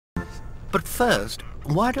But first,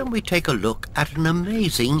 why don't we take a look at an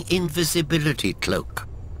amazing invisibility cloak?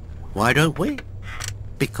 Why don't we?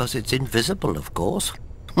 Because it's invisible, of course.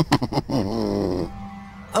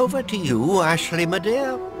 Over to you, Ashley, my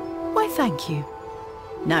dear. Why, thank you.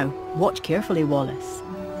 Now, watch carefully, Wallace.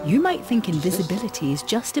 You might think invisibility is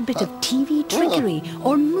just a bit of TV trickery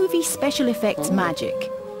or movie special effects magic.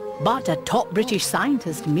 But a top British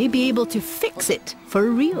scientist may be able to fix it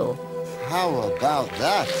for real. How about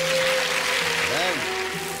that?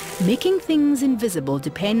 Making things invisible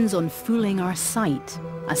depends on fooling our sight,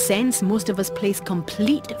 a sense most of us place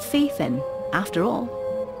complete faith in. After all,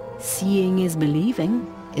 seeing is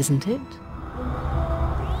believing, isn't it?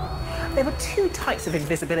 There are two types of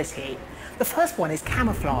invisibility. The first one is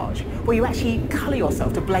camouflage, where you actually colour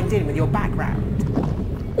yourself to blend in with your background.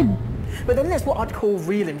 But then there's what I'd call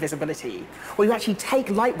real invisibility, where you actually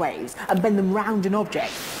take light waves and bend them round an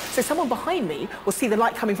object. So someone behind me will see the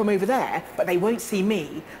light coming from over there, but they won't see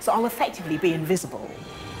me, so I'll effectively be invisible.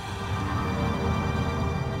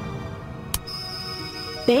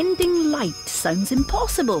 Bending light sounds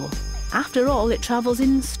impossible. After all, it travels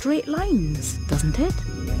in straight lines, doesn't it?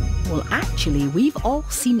 Well, actually, we've all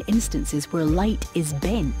seen instances where light is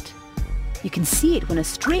bent. You can see it when a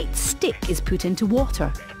straight stick is put into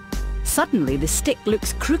water. Suddenly, the stick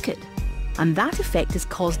looks crooked, and that effect is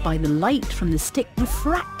caused by the light from the stick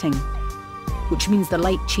refracting, which means the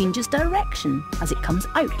light changes direction as it comes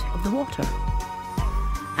out of the water.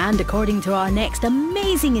 And according to our next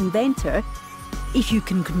amazing inventor, if you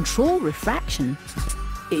can control refraction,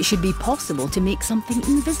 it should be possible to make something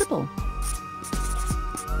invisible.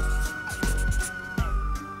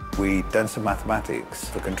 We've done some mathematics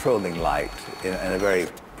for controlling light in a very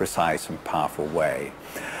precise and powerful way.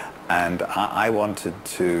 And I wanted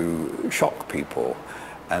to shock people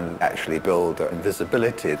and actually build an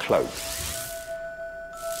invisibility cloak.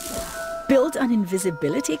 Build an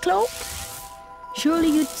invisibility cloak? Surely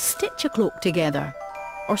you'd stitch a cloak together,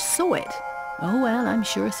 or sew it. Oh well, I'm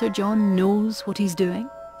sure Sir John knows what he's doing.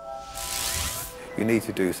 You need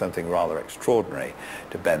to do something rather extraordinary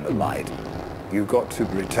to bend the light. You've got to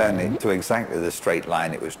return it to exactly the straight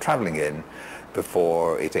line it was travelling in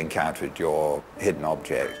before it encountered your hidden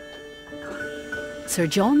object. Sir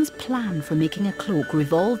John's plan for making a cloak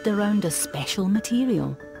revolved around a special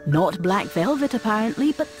material. Not black velvet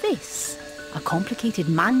apparently, but this. A complicated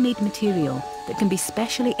man-made material that can be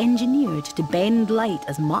specially engineered to bend light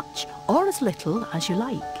as much or as little as you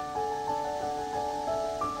like.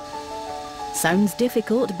 Sounds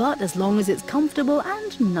difficult, but as long as it's comfortable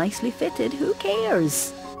and nicely fitted, who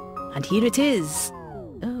cares? And here it is.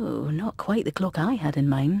 Oh, not quite the cloak I had in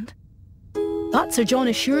mind. But Sir John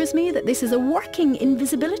assures me that this is a working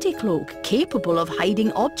invisibility cloak, capable of hiding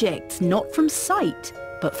objects not from sight,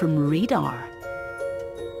 but from radar.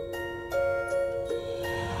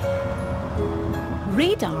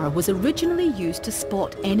 Radar was originally used to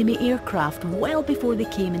spot enemy aircraft well before they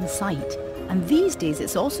came in sight, and these days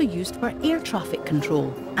it's also used for air traffic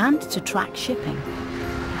control and to track shipping.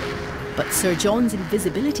 But Sir John's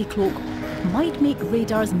invisibility cloak might make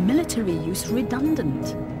radar's military use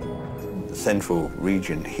redundant. The central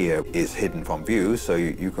region here is hidden from view, so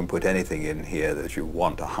you can put anything in here that you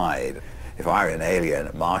want to hide. If I were an alien,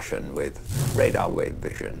 a Martian with radar wave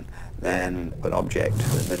vision, then an object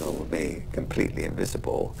in the middle will be completely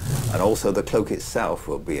invisible. And also the cloak itself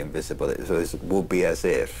will be invisible. So it will be as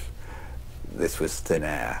if this was thin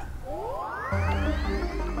air.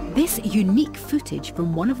 This unique footage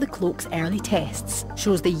from one of the cloak's early tests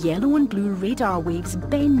shows the yellow and blue radar waves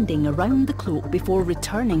bending around the cloak before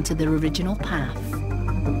returning to their original path.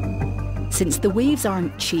 Since the waves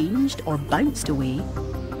aren't changed or bounced away,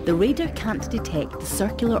 the radar can't detect the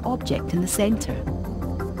circular object in the centre.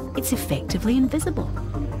 It's effectively invisible.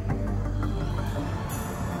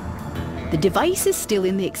 The device is still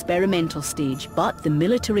in the experimental stage, but the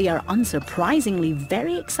military are unsurprisingly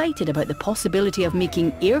very excited about the possibility of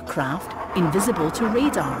making aircraft invisible to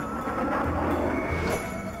radar.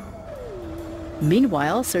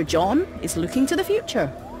 Meanwhile, Sir John is looking to the future.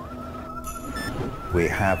 We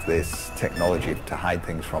have this technology to hide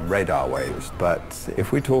things from radar waves, but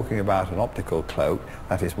if we're talking about an optical cloak,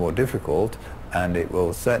 that is more difficult, and it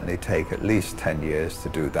will certainly take at least 10 years to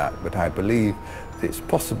do that, but I believe it's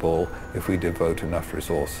possible if we devote enough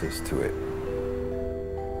resources to it.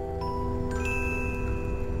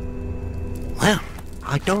 Well,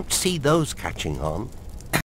 I don't see those catching on.